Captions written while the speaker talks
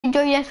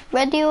enjoy this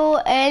video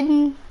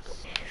and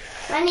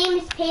my name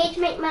is Paige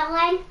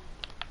McMillan.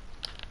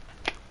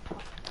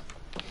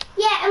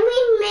 Yeah, and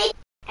we made,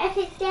 if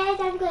it's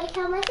dead, I'm going to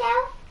kill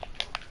myself.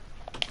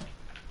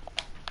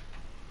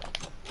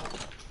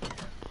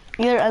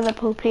 you're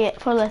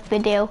inappropriate for this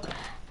video.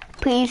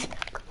 Please.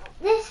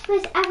 This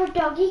was our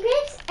doggy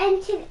graves,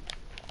 and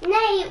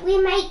tonight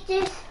we might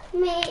just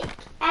make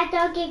a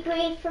doggy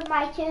grave for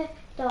my 2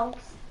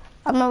 dogs.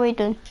 I'm not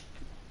waiting.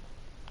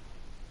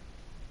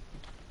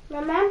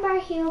 Remember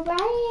Hugh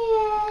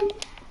Brian.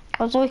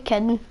 I was always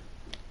kidding.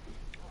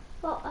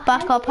 Well,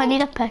 Back up, I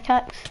need a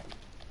pickaxe.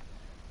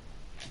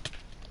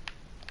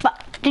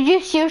 But did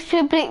you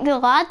seriously break the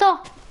ladder?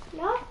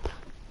 No.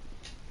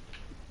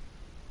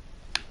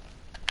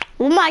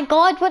 Oh my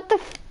god, what the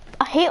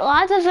I hate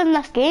ladders in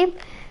this game.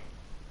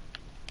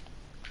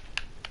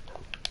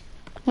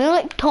 They're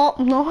like top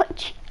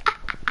notch.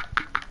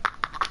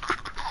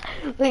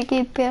 Like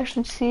a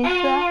person says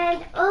that.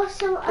 And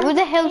also, Where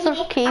the hell's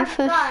our cave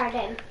a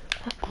garden.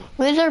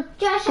 Where's our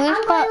Josh, where's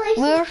I'm going to leave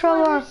where's some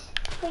our flowers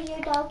for your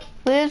dog.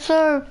 where's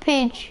our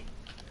page?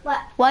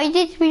 What? Why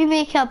did we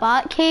make a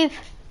bat cave?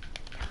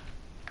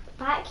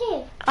 Bat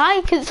cave?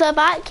 Aye, 'cause it's a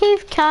bat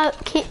cave.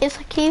 It's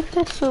a cave,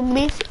 so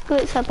basically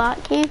it's a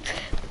bat cave.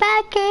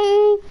 Bat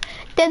cave.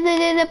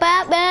 Da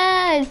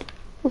Batman.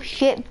 Oh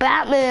shit,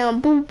 Batman!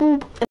 Boom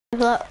boom.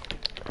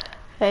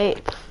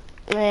 Right.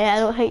 Yeah, I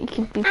don't think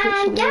you can be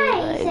And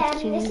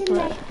guys, this is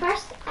my but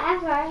first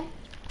ever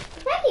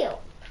video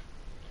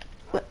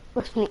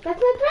what's me? with my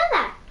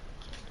brother.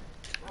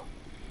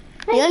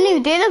 You only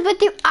did a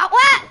video.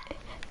 What?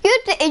 You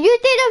did a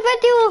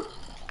video.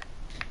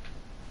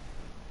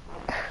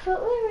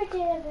 But we were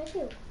doing a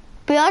video.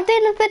 We are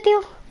doing a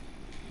video.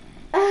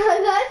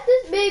 That's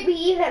just made me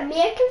even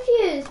more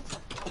confused.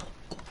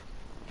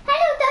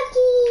 Hello,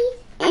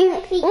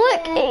 doggies.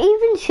 Look, it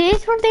even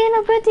says we're doing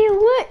a video.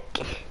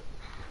 Look.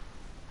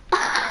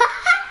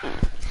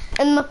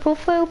 In my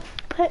profile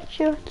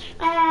picture.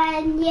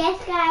 And yes,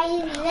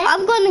 guys,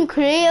 I'm going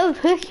creative.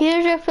 Who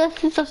cares if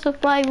this is a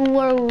survival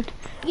world?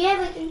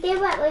 yeah, we can do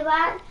what we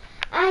want.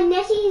 And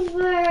this is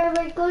where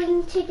we're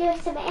going to do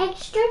some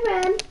extra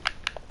room.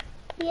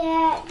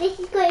 Yeah, this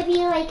is going to be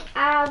like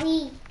our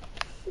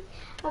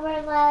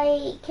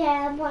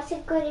what's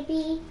it going to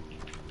be?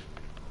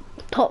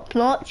 Top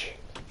notch.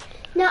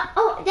 No,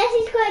 oh, this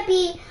is going to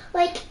be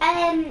like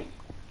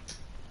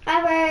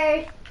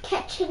our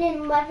kitchen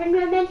and living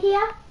room in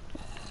here.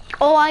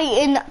 Oh,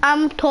 and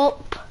I'm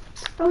top.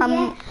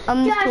 Oh,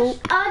 I'm Josh,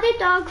 top. all the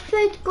dog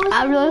food goes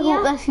I in really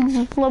here. hope this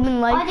is filming All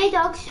live. the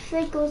dog's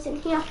food goes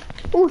in here.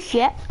 Oh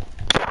shit.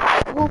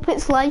 I hope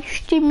it's live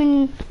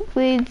streaming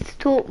with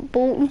Top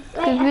Bolton.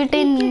 Because Right,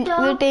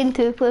 we're doing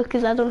 2 player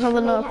because I don't have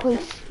another Right,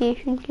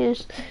 PlayStation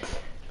because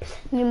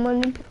your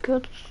money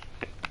because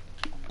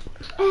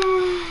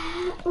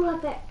Oh, I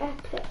better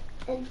put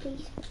in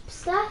these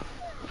stuff.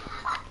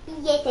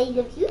 Yes, I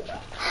love you.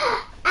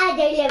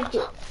 And I love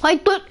you. I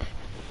don't.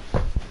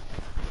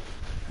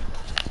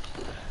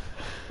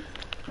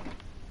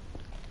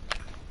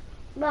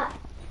 But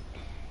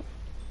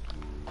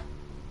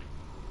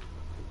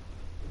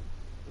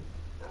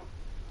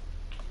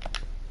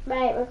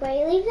right, we're going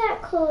to leave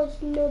that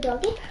closed, no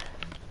doggy.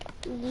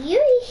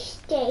 You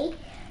stay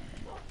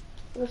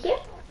over here.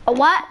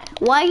 What?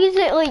 Why is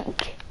it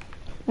like?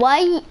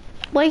 Why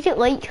is it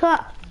like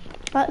that?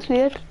 That's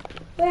weird.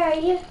 Where are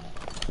you?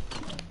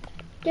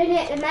 Doing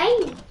it to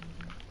mine.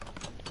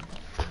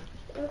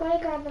 I'm going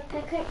to grab a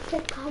pickaxe to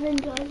come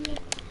and join you.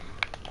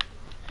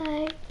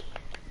 Hi.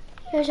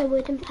 Here's a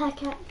wooden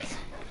pickaxe.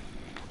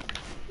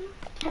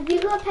 Have you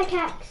got a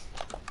pickaxe?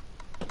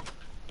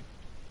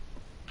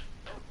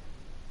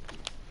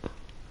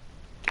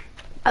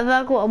 Have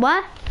I got a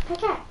what?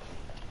 Pickaxe.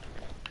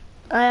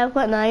 I have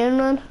got an iron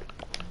one.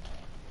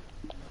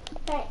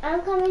 Right,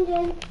 I'm coming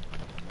in.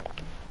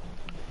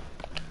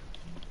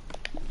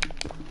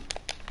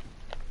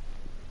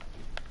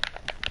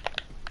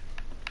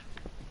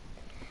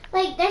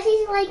 Like, this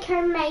is like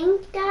her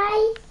mind,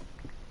 guys.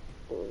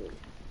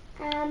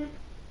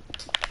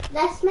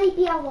 This might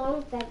be a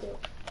long video.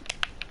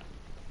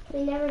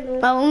 We never know.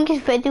 My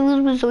longest video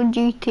was on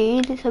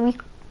GTA. It's a week.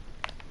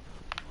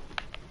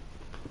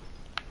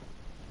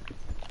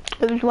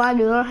 It was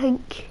 1 hour, I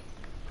think.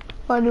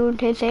 1 hour and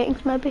 10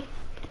 seconds, maybe.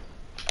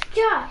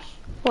 Josh,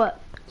 What?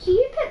 can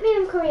you put me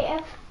on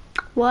creative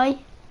Why?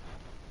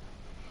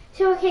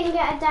 so I can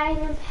get a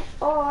diamond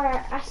or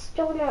a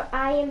stone or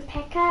iron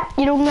pickaxe?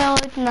 You don't know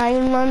an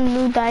iron one,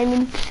 no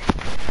diamonds.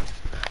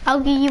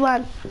 I'll give you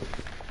one.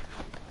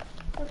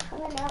 I'm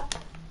coming up.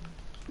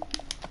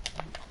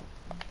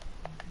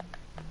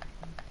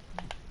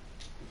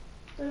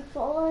 I'm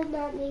following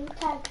that name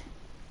tag.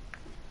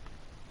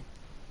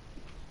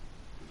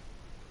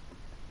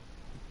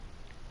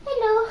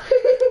 Hello.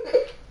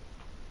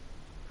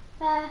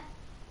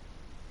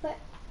 But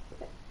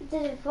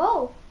did it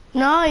fall?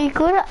 No, you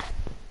got it.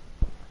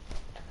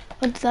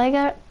 What did I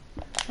get?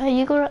 How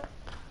you got it?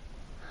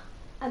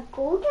 A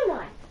golden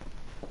one.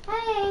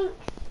 Thanks.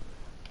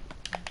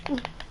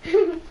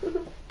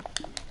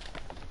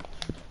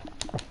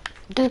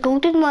 The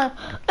golden one.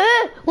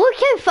 Look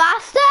how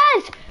fast it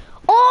is!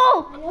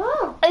 Oh! I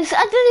know. I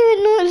didn't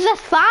even know it was this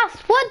fast.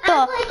 What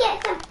I'm the? gonna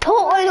get some.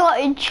 Totally not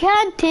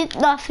enchanted.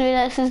 No, I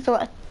swear this is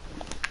not.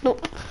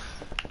 Nope.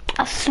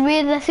 I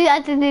swear this is. I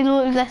didn't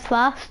know it was this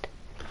fast.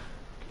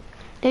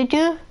 Did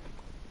you?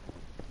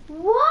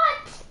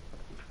 What?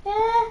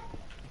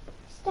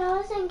 Still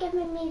isn't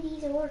giving me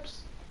these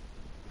ores.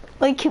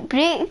 Like it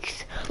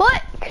breaks.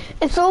 Look!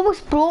 It's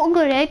almost broken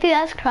already.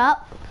 That's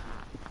crap.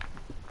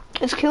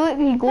 It's cool that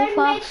you go Then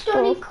fast.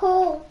 redstone and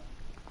coal.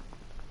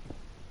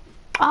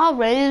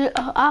 Alright,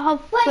 I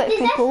have Wait, does 50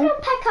 this coal. still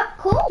pick up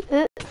coal?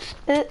 Oops.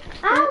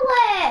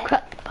 Alex!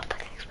 Crap.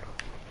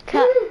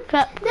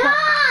 Crap. No!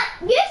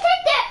 You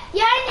said that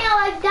you're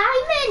now a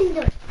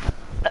diamond!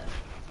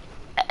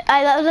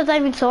 Aye, that was a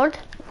diamond sword.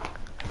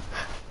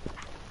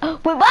 Wait,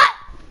 what?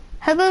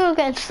 How am I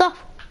getting stuff?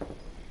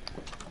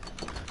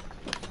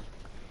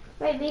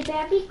 Right, we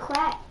better be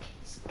quick.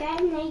 It's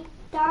getting night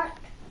dark.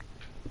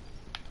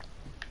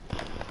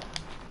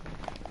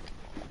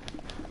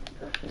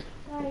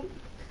 Right.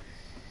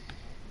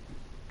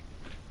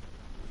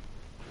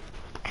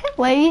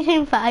 Why are you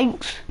saying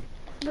thanks?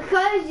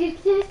 Because you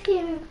just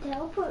came and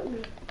teleport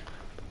me.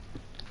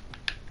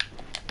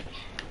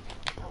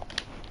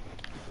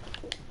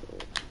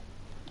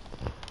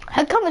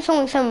 How come it's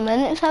only 7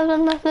 minutes I've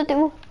done this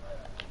video?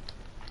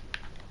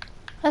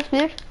 That's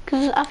weird,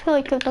 because I feel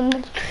like I've done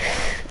this.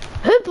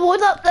 Who blew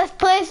up this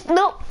place?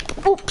 No.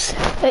 Oops.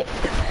 Wait.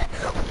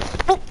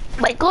 Oh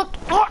my god.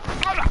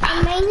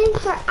 I'm mining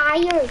for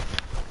iron.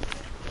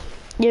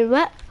 You're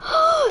what?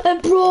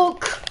 It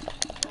broke.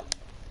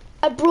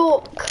 It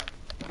broke.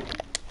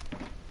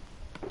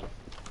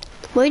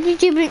 Why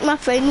did you break my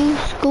final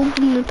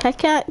golden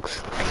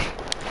pickaxe?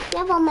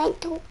 Never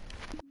mind to.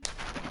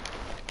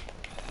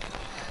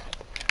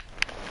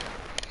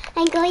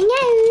 I'm going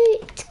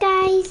out,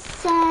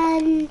 guys,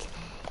 and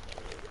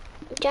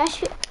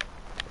Josh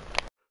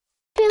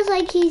feels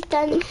like he's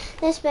done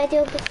this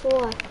video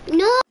before.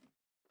 No!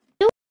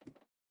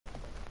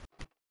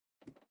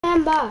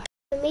 Remember,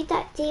 we made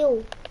that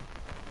deal.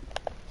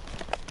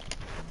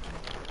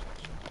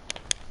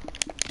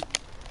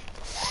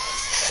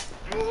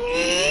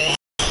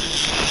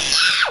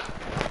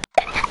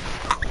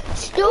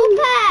 Stop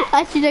it!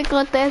 I should have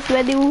got this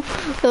video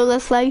for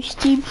this live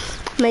stream.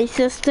 My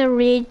sister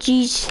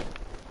rages.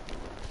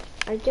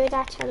 I do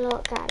that a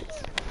lot,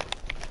 guys.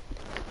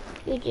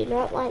 You do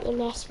not want to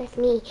mess with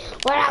me,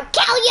 or I'll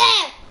kill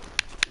you!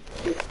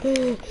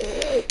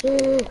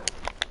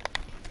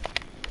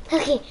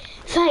 Okay,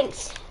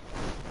 thanks.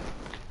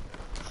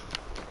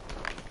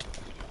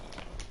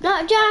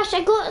 No, Josh,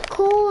 I got a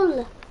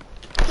coal.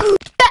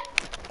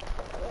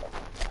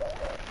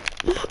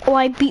 Oh,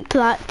 I beat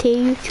Black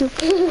Tail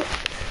YouTube.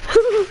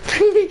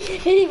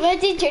 What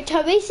did your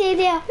tummy say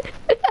there?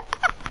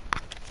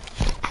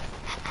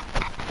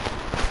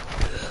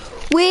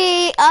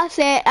 Wait, I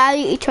said I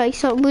need to try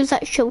something. Was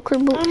that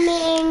shulker books? I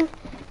mean,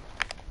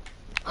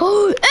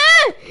 Oh,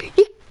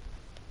 you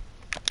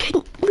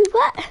can wait,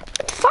 what?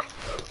 Fuck.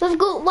 we've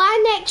got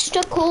one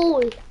extra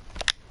coal.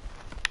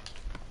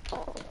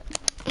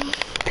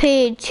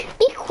 Paige.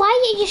 Be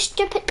quiet, you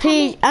stupid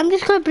Paige, tummy. I'm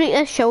just gonna break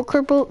this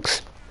shulker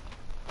box.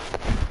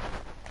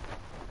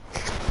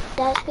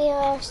 That's where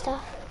our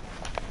stuff.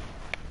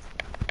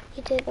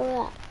 You didn't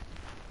know that.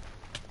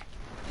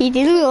 You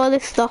didn't know all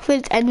this stuff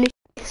is in the.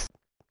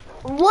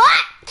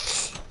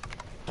 What?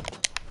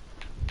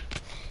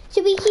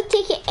 So we can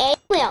take it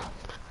anywhere.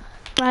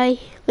 Aye,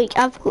 like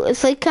I've got.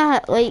 It's like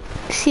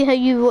see how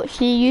you watch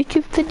the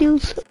YouTube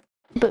videos,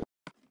 but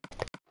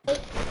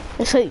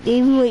it's like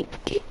them like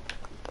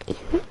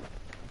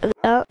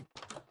that.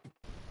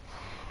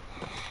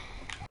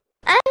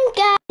 And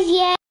guys,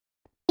 yeah,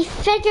 we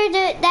figured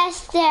out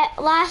this the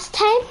last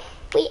time.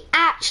 We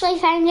actually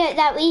found out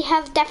that we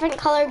have different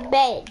coloured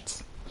beds.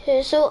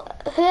 So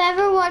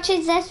whoever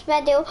watches this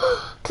video,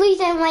 please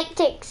don't like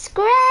to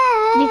subscribe.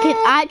 You can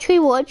actually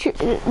watch it.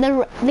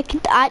 They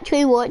can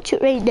actually watch it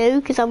right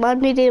now because I'm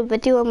already a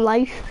video. I'm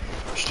live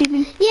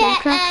streaming. Yeah,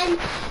 Minecraft. and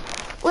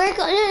we're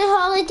going on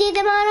holiday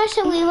tomorrow,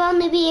 so we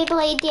won't be able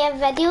to do a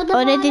video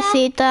tomorrow. Already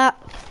said that.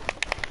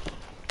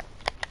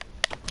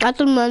 I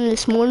done one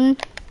this morning.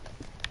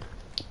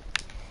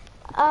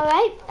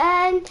 Alright,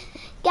 and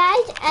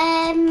guys,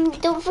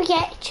 don't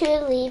forget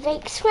to leave a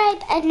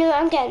subscribe. And now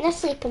I'm getting a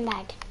sleeping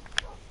bag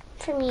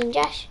for me and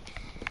Josh,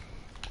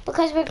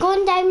 because we're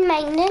going down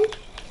mining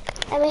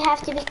and we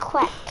have to be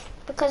quick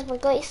because we're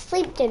going to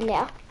sleep down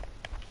there.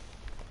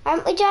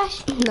 Aren't we,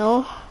 Josh?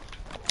 No.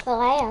 Well,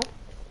 I am.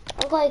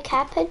 I'm going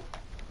camping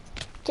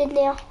down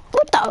there.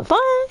 What the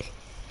fuck?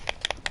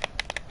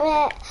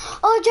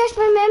 Oh, Josh,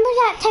 remember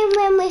that time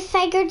when we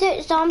figured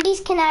out zombies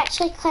can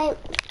actually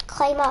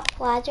climb up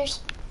ladders?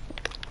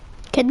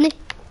 Can they?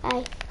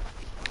 Aye.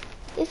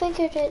 We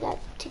figured out that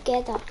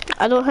together.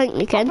 I don't think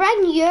they can.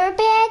 Bring your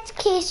bed in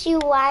case you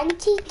wanted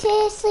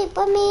to sleep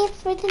with me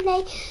for the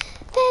night,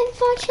 but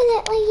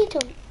unfortunately you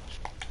don't.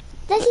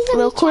 This is a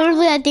Well, wee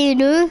clearly I do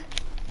know.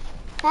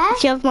 Huh?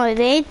 If you have my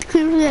bed,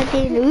 clearly I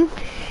do know.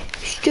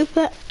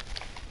 Stupid.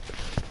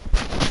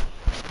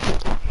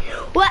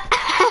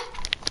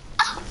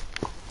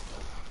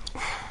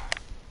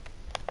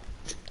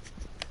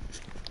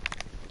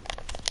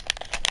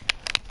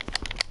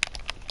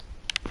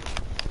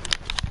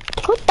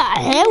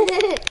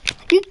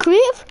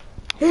 creative.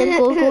 Then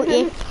go,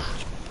 yeah.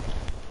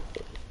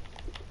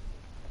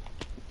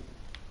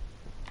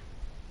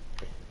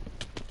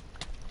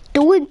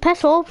 Don't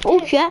piss off.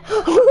 Oh shit.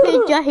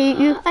 Paige, I hate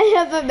you. I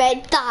never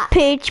meant that.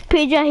 Paige,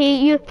 I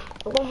hate you.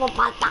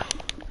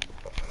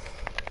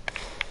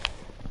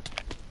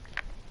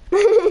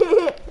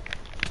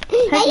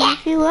 How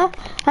she left?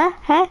 Huh?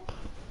 Ha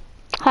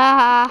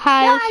ha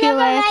ha. No, I never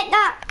meant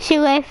that. She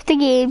left the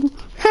game.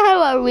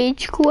 What a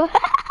rage quit.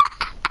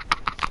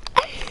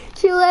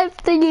 She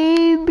left the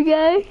game,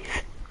 guys.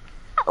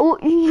 Oh,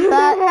 he's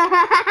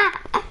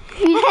back.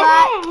 He's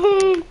back.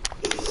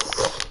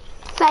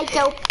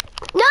 Psycho.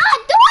 No,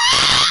 do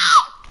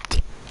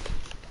it!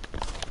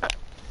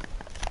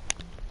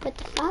 What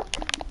the fuck?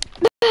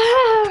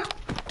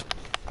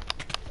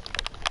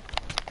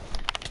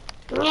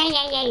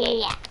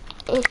 Yeah.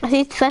 I see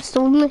it's fast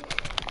only.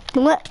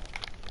 What?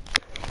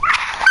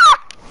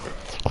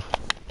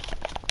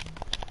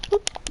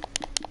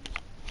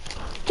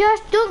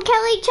 Just don't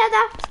kill each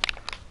other.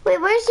 Wait,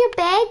 where's your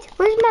bed?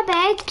 Where's my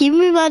bed? Give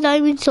me my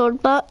diamond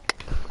sword back.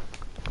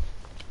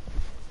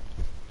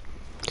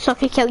 So I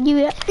can kill you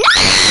yet.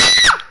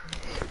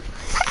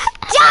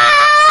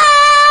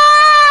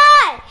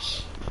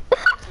 Josh!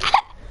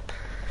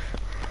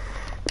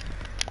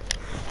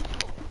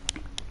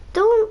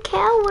 Don't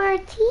kill, we're a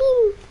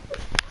team.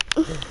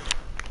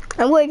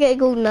 I'm gonna get a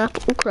golden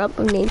apple. Oh crap,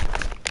 my name.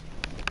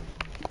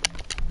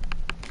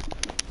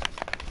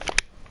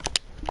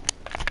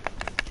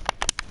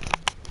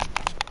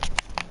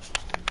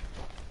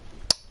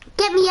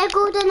 Get me a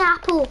golden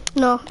apple.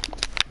 No,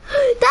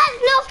 That's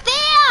not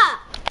fair!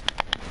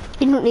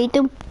 you don't need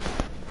them.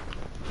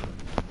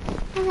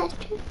 Oh, that's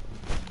true.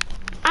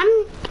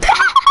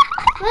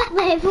 What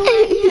level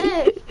are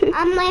you?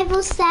 I'm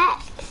level 6.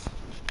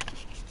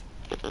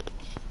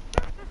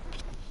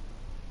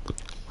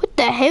 What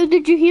the hell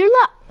did you hear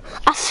that?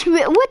 I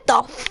swear, what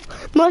the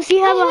must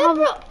you have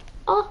a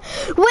Oh,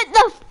 what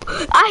the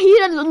I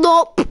hear a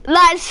nope.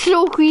 That's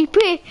so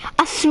creepy.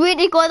 I swear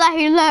to God I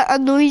hear that a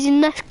noise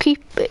in this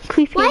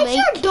creepy why is mic.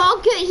 your dog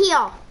out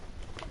here?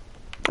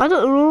 I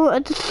don't know, I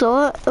just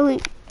saw it.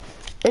 Like,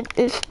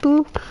 it's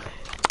blue.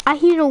 I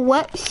hear a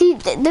witch. See,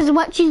 there's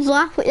witches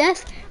laugh like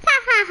this. Ha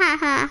ha ha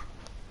ha.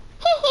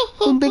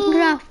 In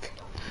Minecraft.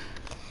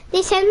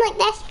 They sound like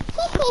this.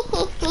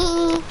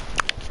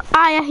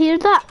 Aye, I hear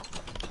that.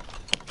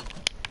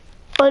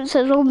 Oh, it's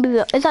a zombie.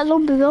 Is that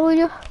zombie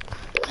villager?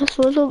 That's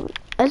no zombie.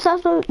 Is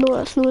that zombie? No,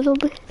 that's no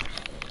zombie.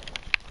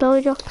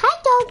 Villager.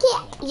 Hi, doggy.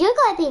 You're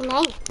gonna be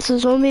mine. It's a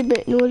zombie,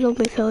 but no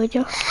zombie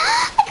villager. I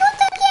got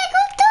doggy.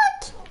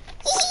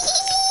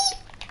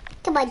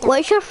 Come on, dog.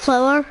 What's your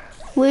flower?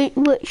 Wait,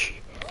 which?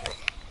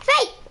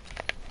 Right.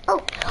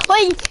 Oh.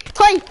 Wait,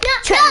 wait.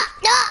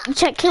 No.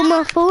 Check kill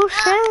my horse.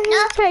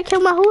 No. Check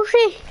kill my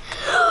horsey.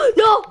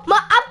 No,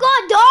 I've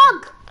got a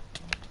dog.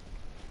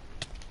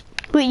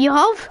 Wait, you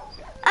have?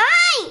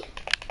 Aye.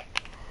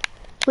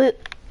 Wait,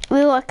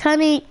 I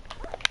can't eat.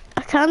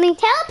 Teleport me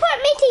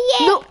to you.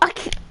 No, I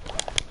can't.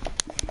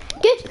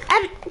 Good.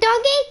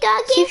 Doggy.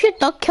 See if your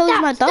dog kills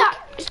my dog.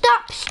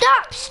 Stop,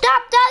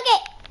 doggy.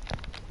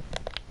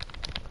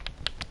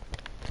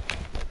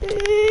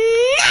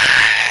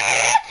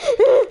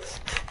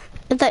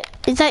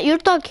 Is that your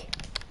dog?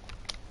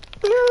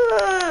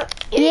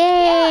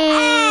 Yay!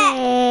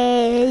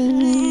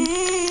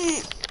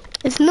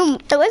 It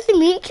wasn't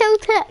me that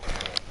killed it.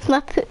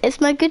 It's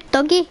my good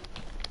doggy.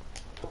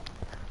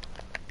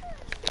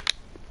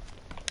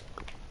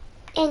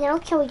 And I'll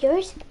kill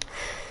yours.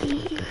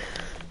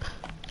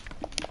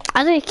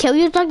 I didn't kill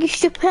your dog, you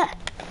stupid.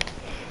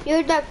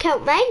 Your dog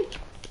killed mine.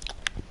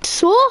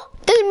 So?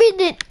 Doesn't mean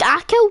that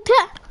I killed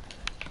it.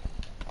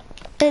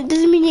 It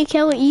doesn't mean you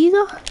kill it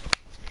either.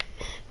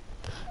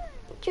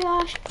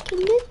 Josh,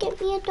 can you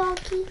get me a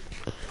doggy?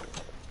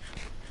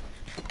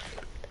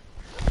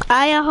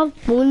 I have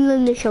bones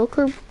in the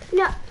shulker.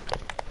 No,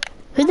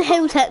 Who the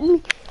hell's hitting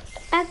me?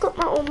 I got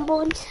my own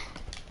bones.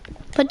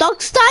 My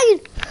dog's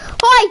dying.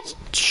 Why,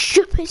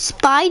 stupid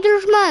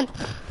spiders, man.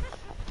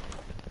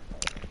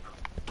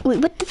 Wait,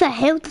 what the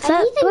hell is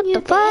that? need a What new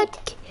the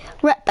fuck?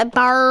 Rip the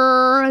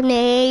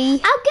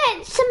Barney. I'll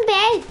get some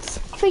beds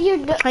for your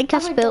dog. I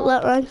can't spell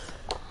that right.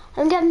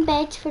 I'm getting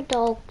beds for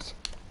dogs.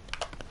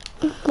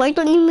 Why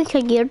don't you make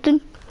a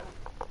garden?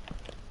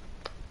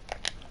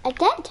 I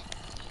did.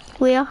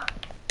 Where?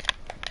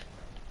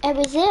 It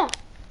was there.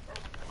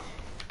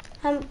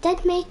 I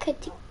did make a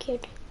garden.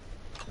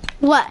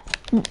 What?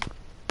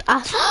 I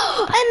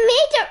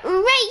made it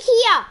right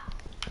here.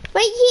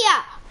 Right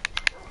here.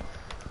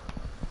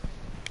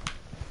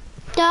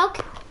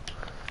 Dog.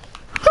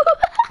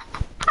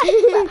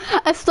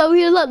 I still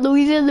hear that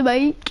noise in the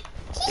mic.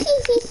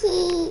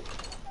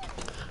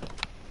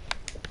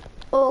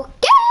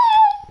 Okay.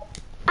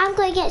 I'm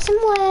going to get some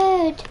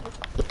wood.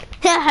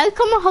 Yeah, how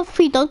come I have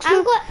 3 dogs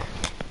now?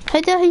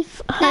 How do I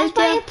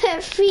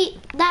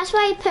That's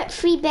why I put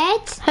 3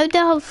 beds. How do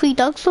I have 3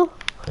 dogs though?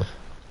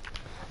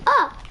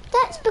 Oh,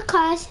 that's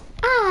because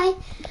I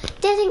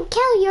didn't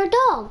kill your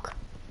dog.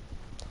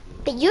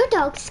 But your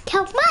dog's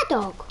killed my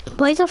dog.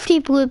 Why is there 3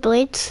 blue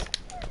blades?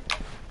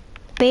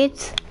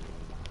 Beds.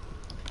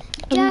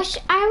 Josh,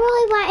 I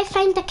really want to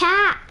find the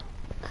cat.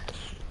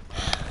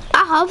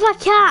 I have a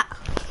cat.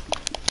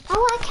 I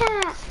want a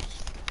cat.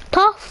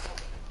 Tough.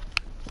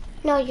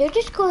 No, you're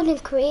just going in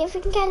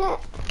creative and get it.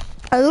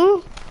 I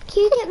know.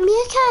 Can you get me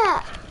a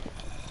cat?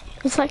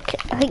 It's like,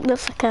 I think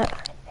that's a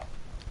cat.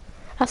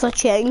 That's a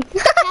chicken.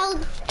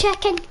 Killed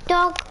chicken,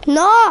 dog.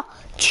 No!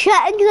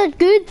 Chickens are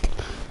good.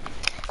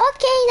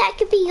 Okay, that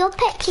could be your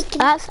pet chicken.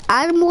 That's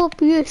animal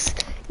abuse.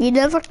 You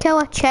never kill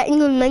a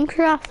chicken on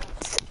Minecraft.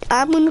 It's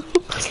animal.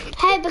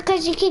 How?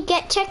 Because you could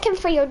get chicken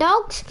for your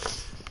dogs.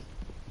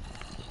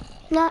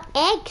 Not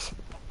eggs.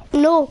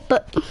 No,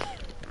 but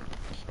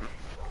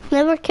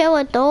never kill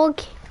a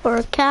dog or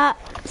a cat.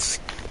 It's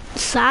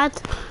sad.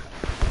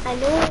 I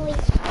know,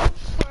 it's so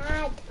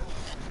sad.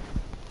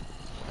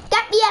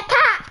 Get me a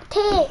cat,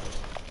 too.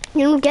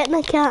 You're not getting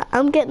a cat.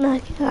 I'm getting a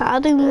cat. I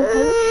don't know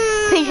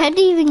how. I didn't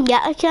even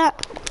get a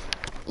cat.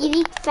 You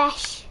need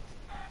fish.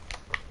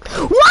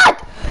 What?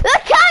 The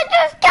cat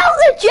just killed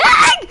the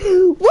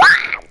chicken!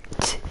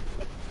 What?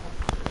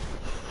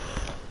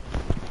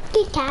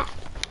 Good cat.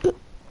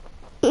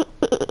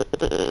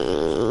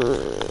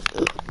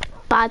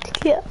 Bad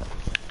cat.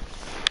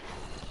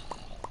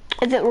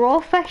 Is it raw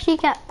fish you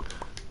get?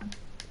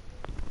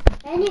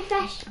 Any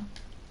fish?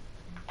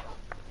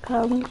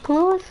 Come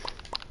close.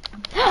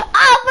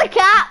 Ah, the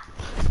cat!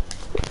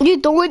 You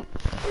don't.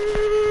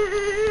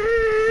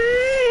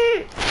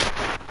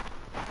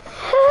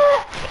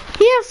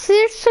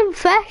 Here's some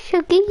fish.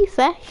 I'll give you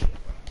fish.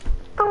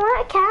 I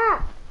want a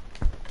cat.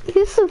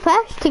 Here's some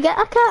fish to get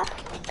a cat.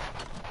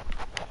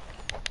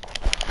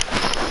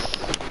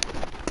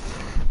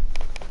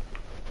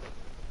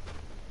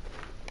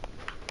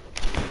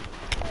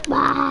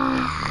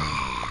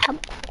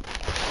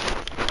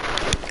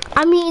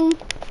 I mean,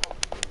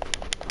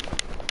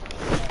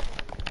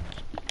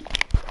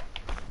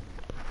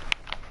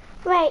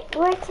 Right,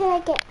 where can I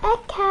get a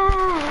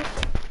cat?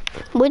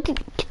 what did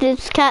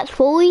this cat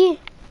follow you?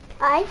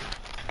 I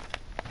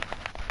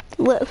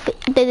What,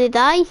 did it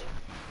die?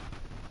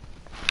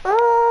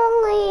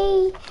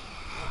 only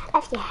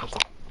if you had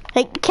it.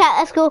 Like, cat,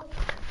 let's go.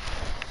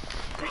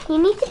 You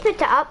need to put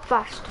it up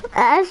first.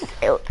 It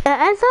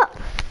is up.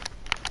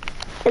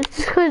 It's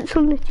just because it's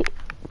on the chest.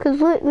 Because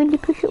look, when you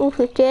push it off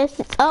the chest,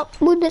 it's up.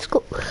 Well, let's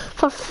go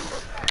for.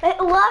 It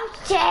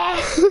loves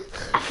chest.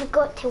 I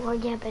forgot to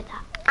warn you about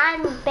that.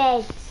 And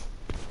beds.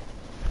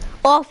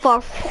 Oh,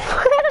 for.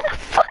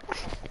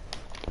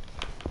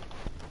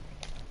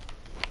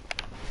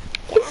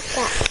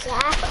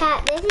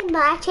 Cat, this is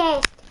my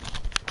chest.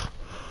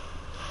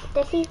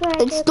 This is where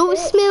I It's don't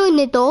smelling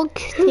the dog.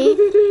 See?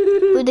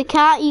 Would the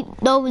cat eat?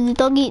 No, would the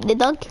dog eat the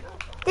dog?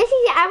 This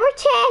is our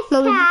chest,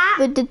 No, cat.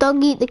 would the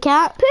dog eat the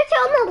cat? Put it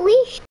on the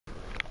leash.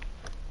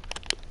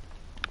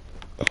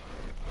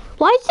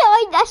 Why is it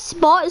like this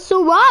spot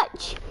so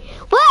much?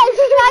 What is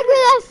wrong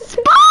with this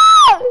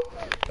spot?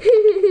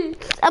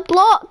 A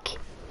block.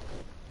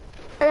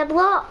 And a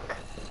block.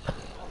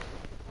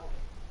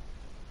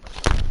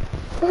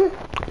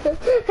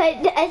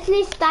 It's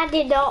not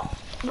standing up.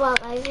 Well,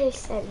 I'm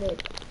just standing.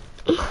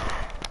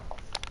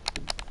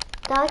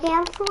 Doggy,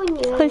 I'm throwing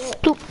you. in it.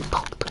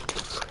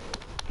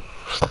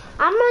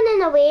 I'm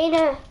running away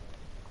now.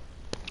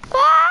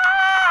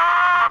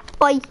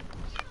 Oi,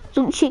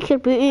 don't shake your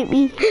boot at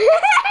me.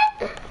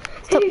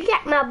 You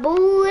get my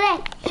booty.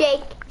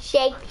 Shake,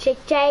 shake, shake,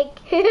 shake.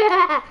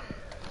 I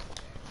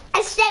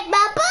shake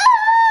my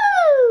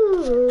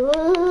booty.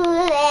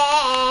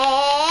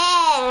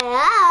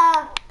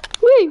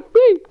 Wait,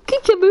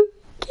 kickaboo,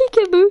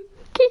 kickaboo,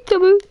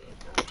 kickaboo.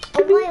 I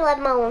really live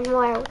my own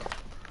world.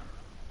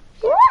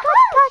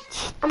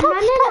 Touch, I'm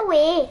running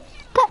away.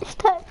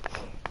 touch.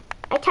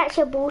 I touch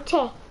your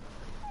booty.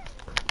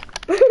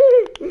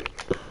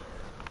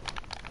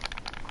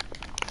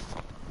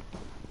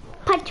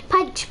 Punch,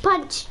 punch,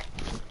 punch.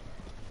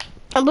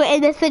 I'm going to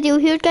end this video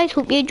here, guys.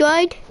 Hope you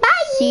enjoyed. Bye.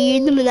 See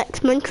you in the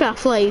next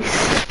Minecraft live.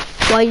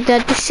 Why did I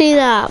just say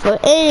that?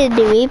 But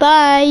anyway,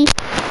 bye.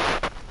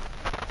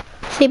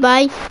 Say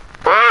bye.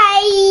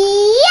 Bye.